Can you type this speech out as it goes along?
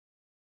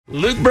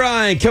Luke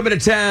Bryan coming to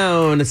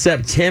town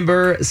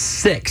September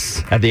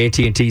 6th at the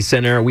AT&T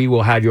Center. We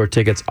will have your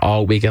tickets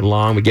all weekend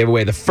long. We gave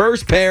away the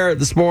first pair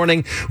this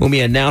morning when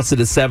we announced it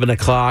at 7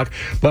 o'clock.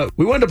 But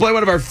we wanted to play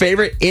one of our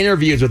favorite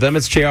interviews with them.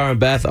 It's JR and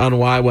Beth on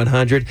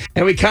Y100.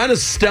 And we kind of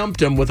stumped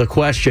them with a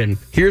question.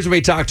 Here's when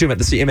we talked to him at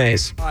the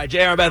CMAs. All right, JR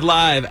and Beth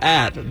live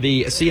at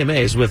the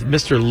CMAs with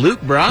Mr.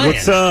 Luke Bryan.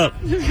 What's up?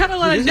 You've got a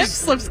lot of nip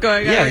slips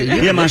going on.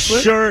 Yeah, my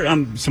shirt,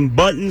 some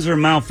buttons are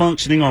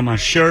malfunctioning on my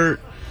shirt.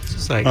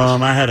 Like,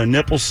 I had a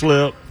nipple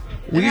slip.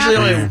 We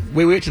usually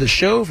we wait to the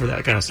show for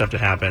that kind of stuff to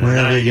happen.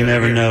 Well, you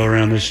never know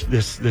around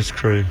this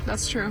crew.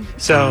 That's true.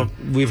 So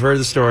we've heard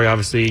the story.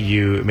 Obviously,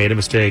 you made a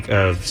mistake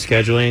of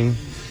scheduling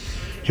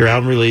your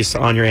album release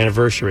on your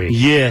anniversary.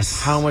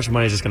 Yes. How much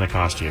money is this going to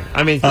cost you?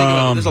 I mean, think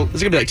about it. This is going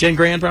to be like 10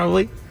 grand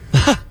probably.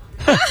 Yeah,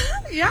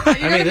 you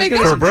got to make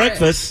up for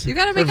breakfast. You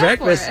got to make for up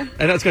breakfast. for it.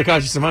 And that's going to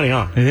cost you some money,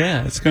 huh?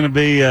 Yeah, it's going to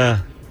be.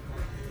 Yeah.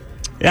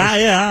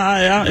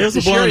 It was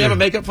a blunder. Does she already have a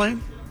makeup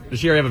plan? Does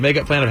she already have a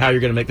makeup plan of how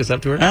you're going to make this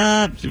up to her?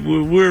 No,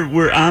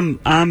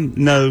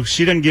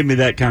 she doesn't give me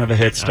that kind of a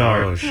head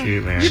start. Oh,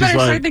 shoot, man. You better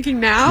start thinking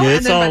now,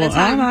 and then by the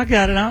time. I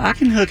got it. I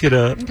can hook it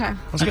up. Okay. I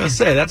was going to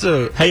say, that's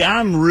a... Hey,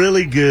 I'm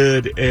really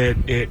good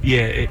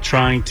at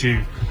trying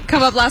to...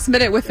 Come up last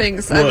minute with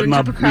things.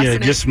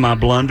 Just my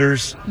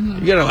blunders.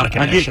 You got a lot of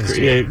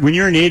connections. When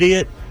you're an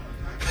idiot,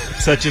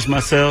 such as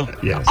myself.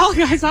 Yes. All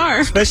guys are.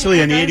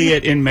 Especially an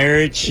idiot in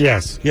marriage.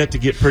 Yes. You have to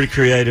get pretty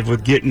creative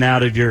with getting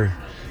out of your...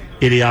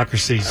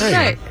 idiocracies.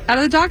 Right, out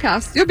of the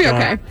doghouse. You'll be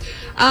okay.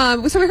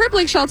 So we heard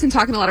Blake Shelton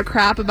talking a lot of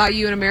crap about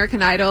you in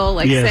American Idol,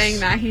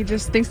 saying that he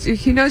just thinks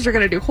he knows you're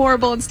going to do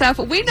horrible and stuff.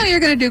 We know you're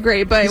going to do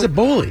great, but he's a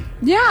bully.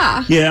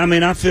 Yeah. Yeah, I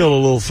mean, I feel a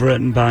little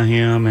threatened by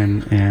him,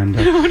 and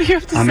what do you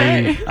have to say?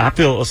 I mean, I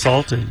feel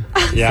assaulted.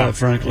 Quite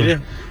frankly. Yeah.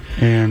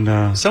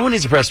 And someone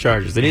needs to press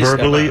charges. They need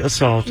verbally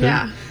assaulted.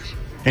 Yeah.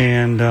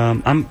 And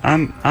I'm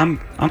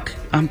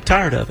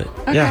tired of it.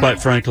 Okay. Yeah.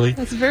 Quite frankly.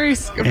 That's a very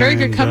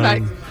good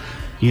comeback.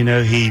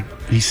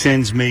 He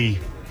sends me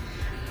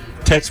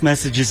text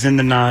messages in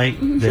the night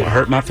that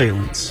hurt my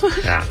feelings.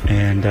 Yeah.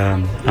 And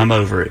I'm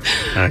over it.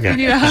 Okay.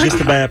 He's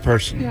just a bad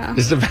person. Yeah.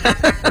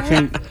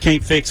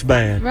 Can't fix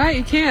bad. Right,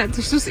 you can't.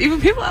 There's just evil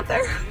people out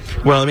there.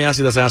 Well, let me ask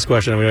you this last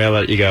question, and we're going to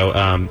let you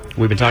go.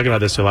 We've been talking about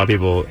this to a lot of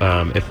people.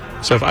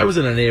 If I was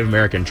in a Native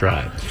American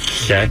tribe,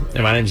 okay,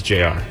 and my name's JR.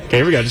 Okay,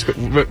 here we go. Just stay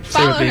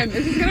follow with me. him.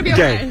 This is going to be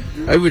okay.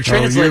 It would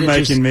translate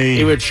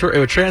me. It would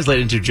translate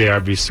into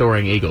JRB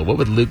Soaring Eagle. What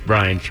would Luke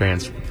Bryan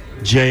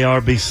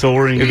JRB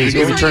Soaring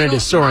Eagle. It would turn into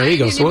Soaring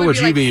Eagle. So what would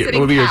you be?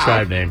 What would be your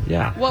tribe name?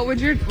 Yeah. What would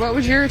your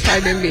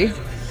tribe name be?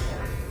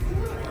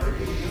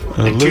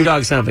 Two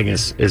Dogs Humping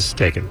is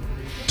taken.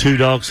 Two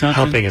Dogs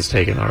Humping is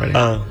taken already.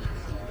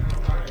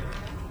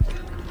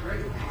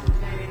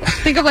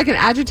 Think of like an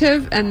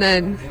adjective and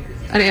then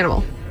an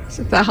animal.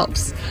 So if that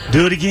helps.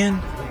 Do it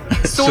again.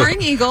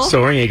 Soaring Eagle.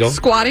 Soaring Eagle.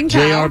 Squatting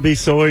cow. JRB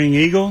Soaring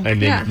Eagle.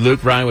 And then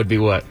Luke Bryan would be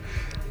what?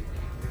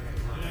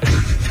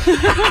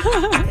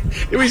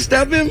 Did we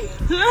step him?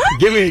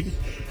 Give me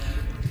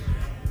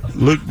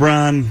Luke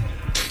Bryan,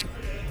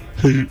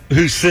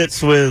 who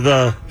sits with.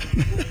 It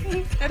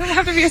doesn't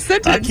have to be a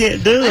sentence. I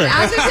can't do it.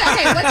 I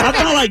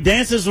thought like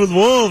Dances with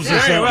Wolves or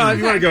something. Well, if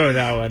you want to go with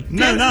that one.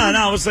 No.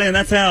 I was saying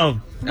that's how.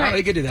 Right. Oh,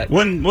 you could do that.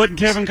 Wasn't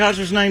Kevin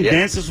Costner's name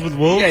Dances with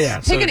Wolves? Yeah.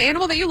 Pick an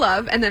animal that you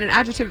love and then an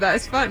adjective that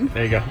is fun.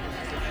 There you go.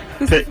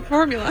 This is the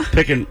formula.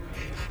 Pick an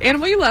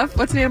animal you love.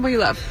 What's an animal you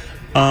love?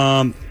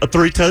 A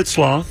three-toed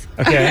sloth.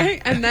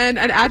 Okay. And then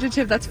an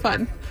adjective that's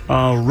fun.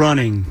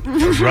 Running.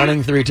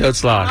 Running three-toed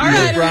sloth. All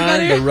right, Luke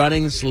Bryan, everybody. the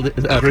running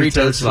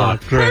three-toed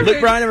sloth. Great.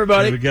 Luke Bryan,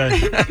 everybody. There we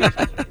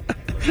go.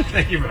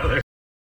 Thank you, brother.